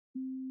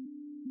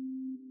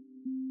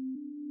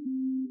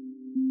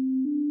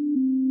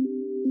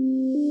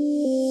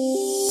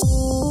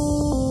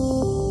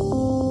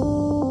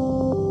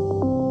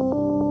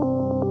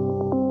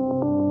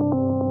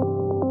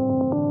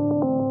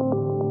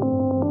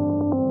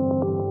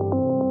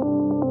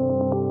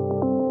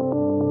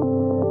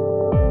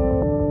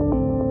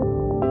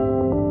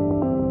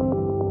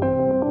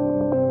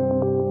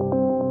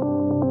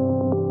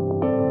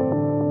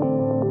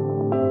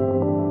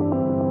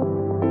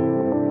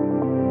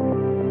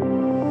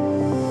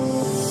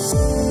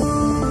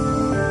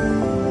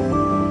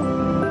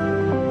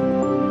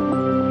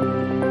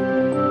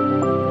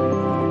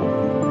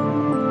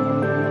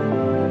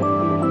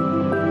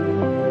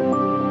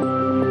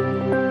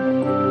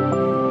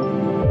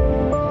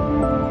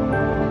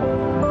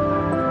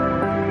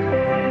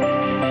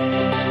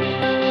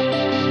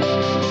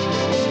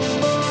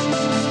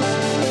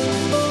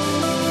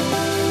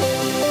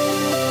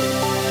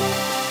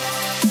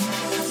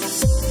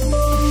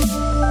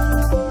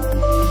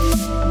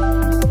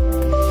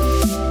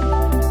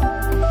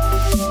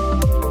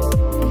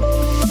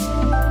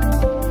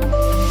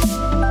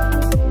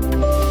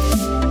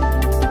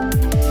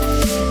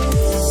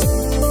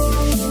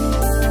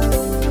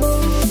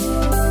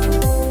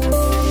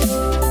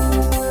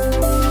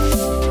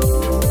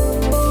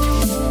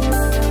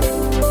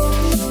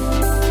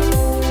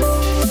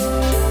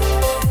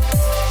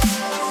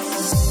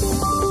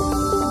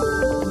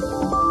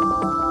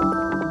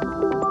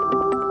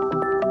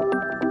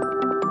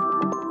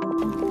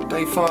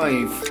Day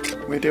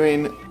 5. We're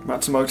doing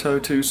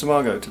Matsumoto to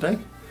Tsumago today.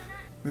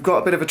 We've got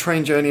a bit of a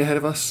train journey ahead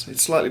of us.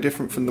 It's slightly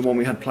different from the one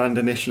we had planned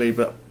initially,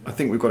 but I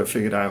think we've got it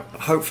figured out.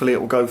 Hopefully it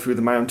will go through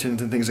the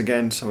mountains and things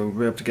again, so we'll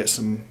be able to get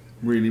some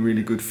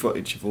really good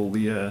footage of all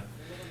the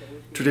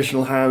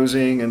traditional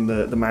housing and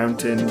the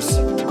mountains.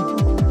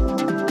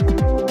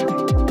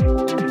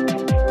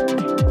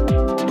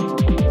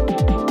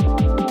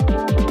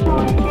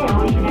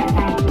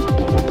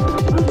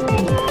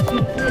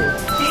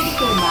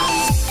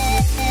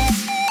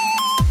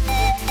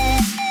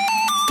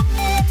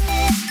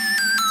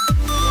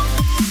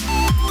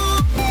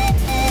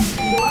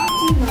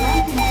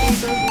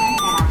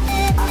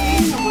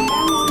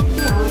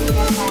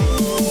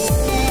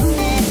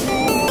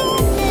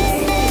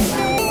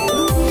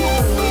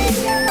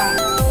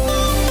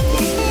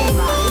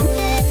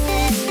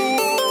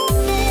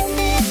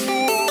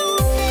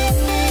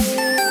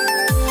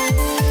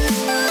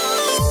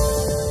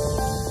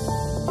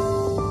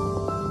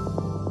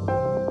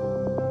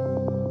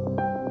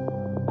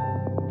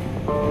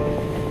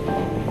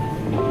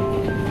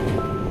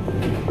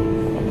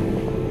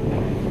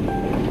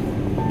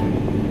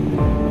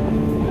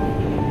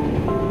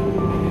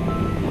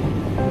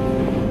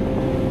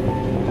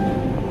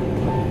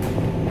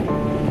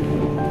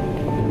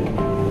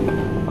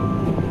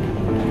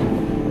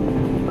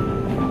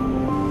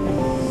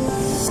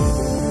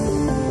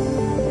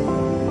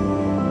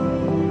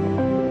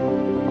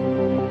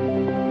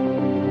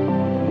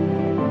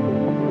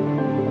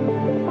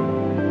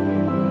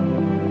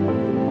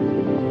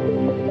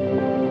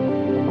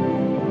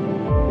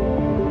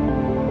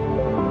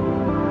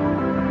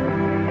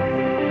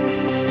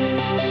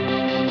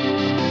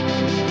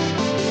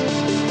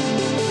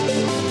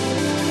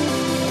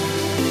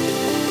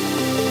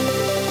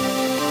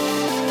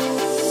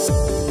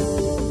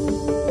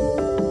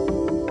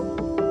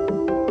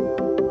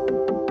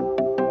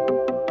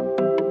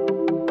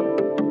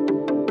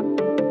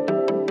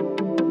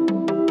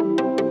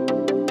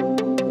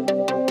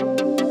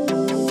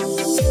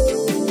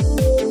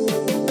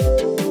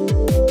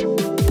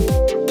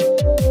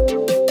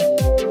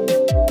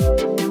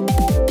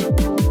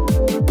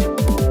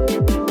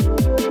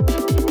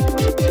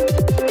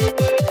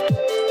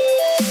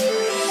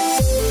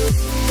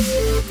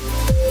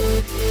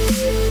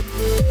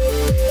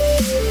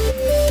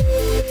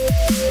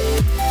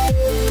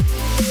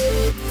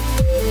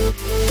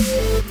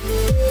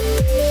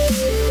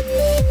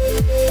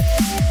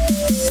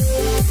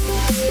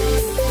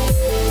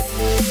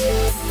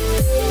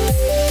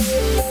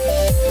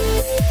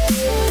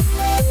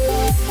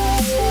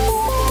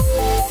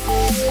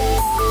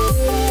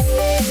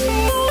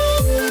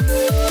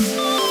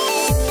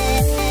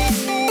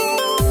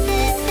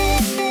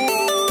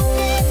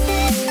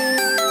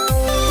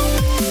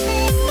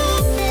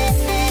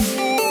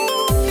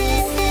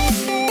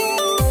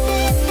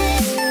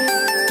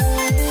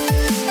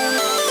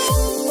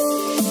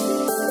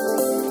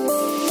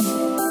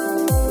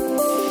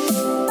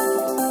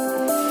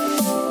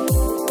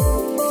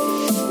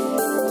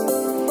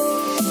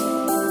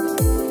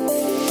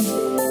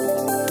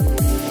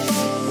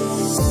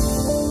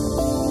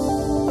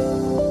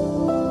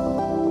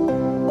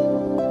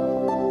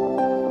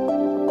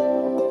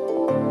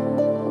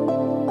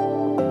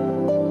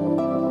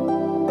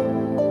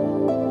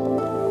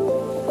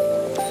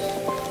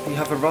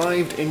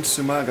 Arrived in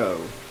Tsumago.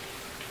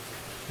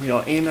 We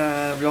are in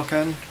a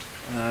Ryokan,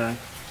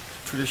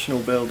 traditional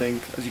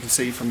building, as you can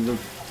see from the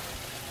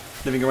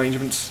living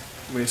arrangements.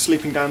 We're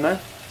sleeping down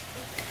there.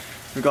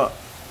 We've got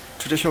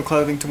traditional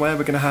clothing to wear.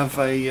 We're going to have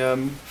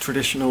a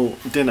traditional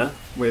dinner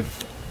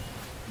with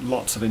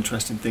lots of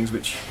interesting things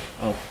which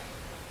I'll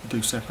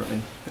do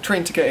separately. The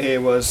train to get here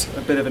was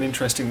a bit of an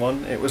interesting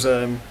one. It was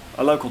a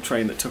local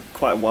train that took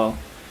quite a while.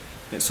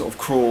 It sort of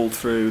crawled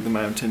through the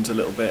mountains a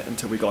little bit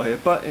until we got here,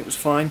 but it was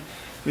fine.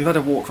 We've had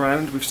a walk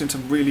around, we've seen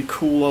some really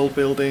cool old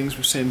buildings,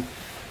 we've seen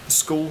the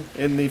school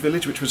in the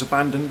village which was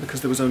abandoned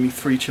because there was only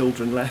 3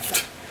 children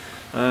left.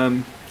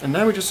 And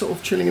now we're just sort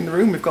of chilling in the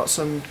room. We've got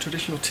some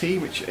traditional tea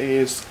which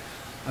is,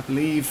 I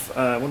believe,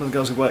 one of the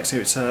girls who works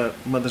here, it's her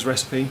mother's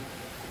recipe.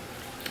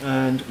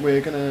 And we're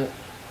going to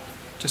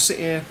just sit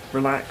here,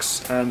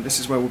 relax, and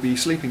this is where we'll be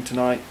sleeping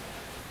tonight.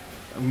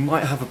 We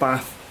might have a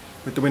bath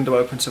with the window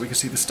open so we can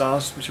see the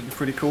stars, which would be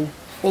pretty cool.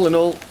 All in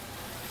all,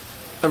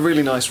 a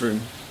really nice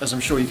room, as I'm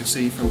sure you can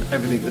see from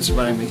everything that's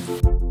around me.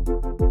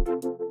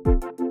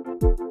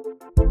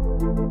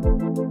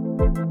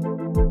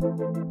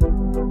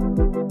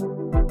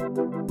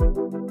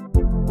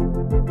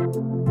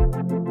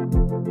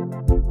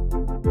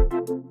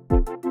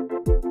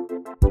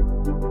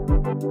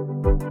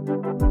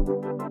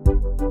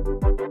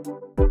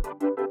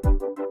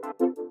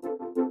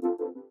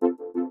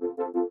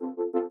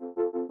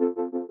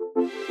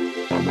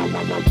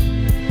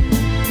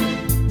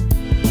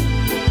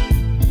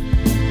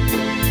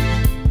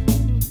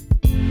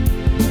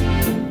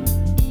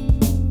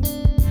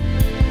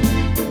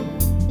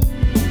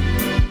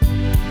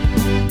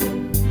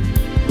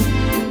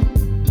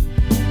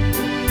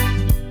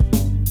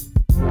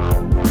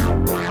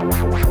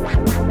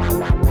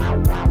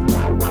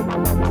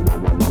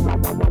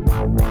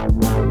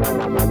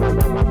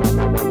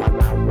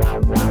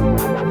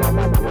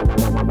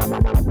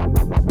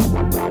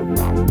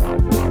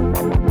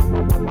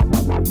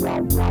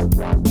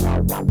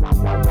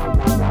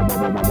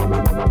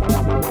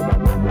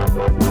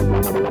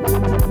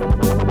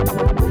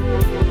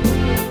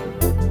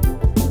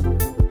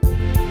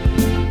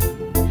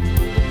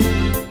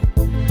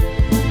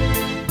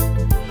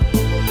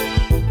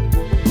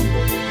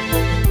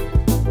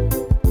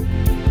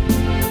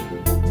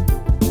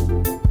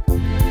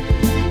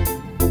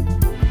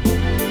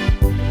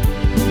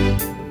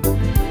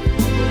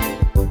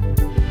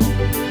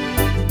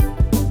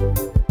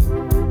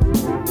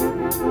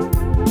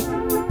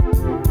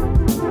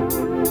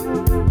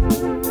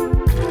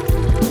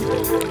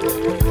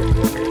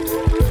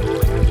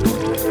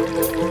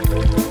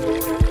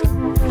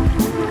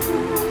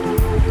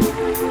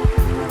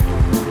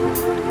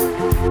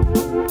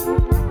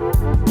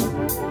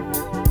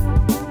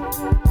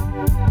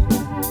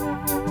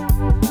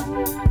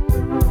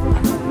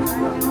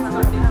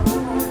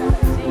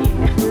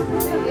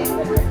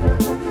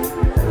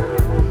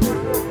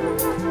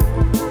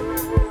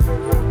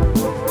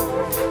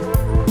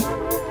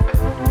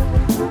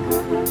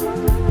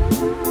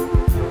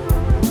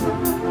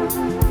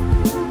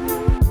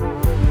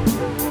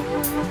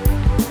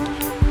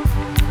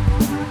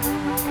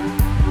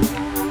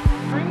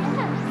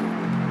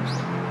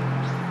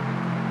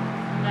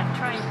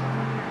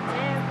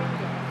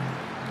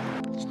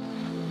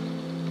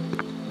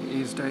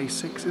 Day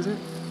 6, is it?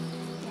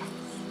 Yes.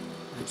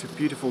 It's a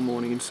beautiful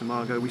morning in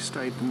Tsumago. We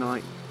stayed the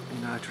night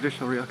in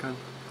traditional Ryokan.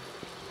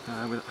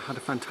 We had a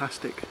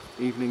fantastic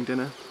evening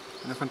dinner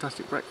and a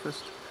fantastic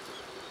breakfast,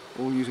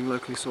 all using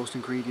locally sourced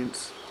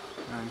ingredients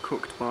and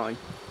cooked by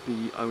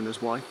the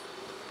owner's wife.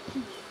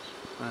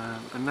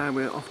 And now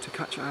we're off to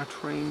catch our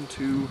train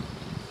to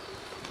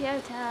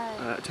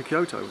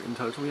Kyoto in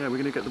total. Yeah, we're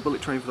going to get the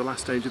bullet train for the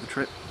last stage of the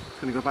trip. It's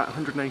going to go about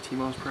 180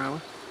 miles per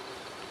hour.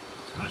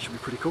 So that should be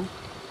pretty cool.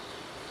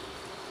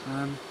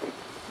 And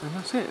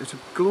that's it. It's a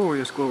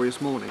glorious,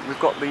 glorious morning. We've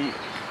got the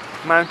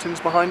mountains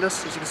behind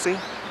us, as you can see.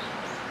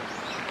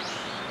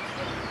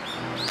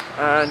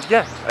 And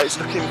yeah, it's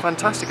looking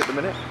fantastic at the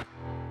minute.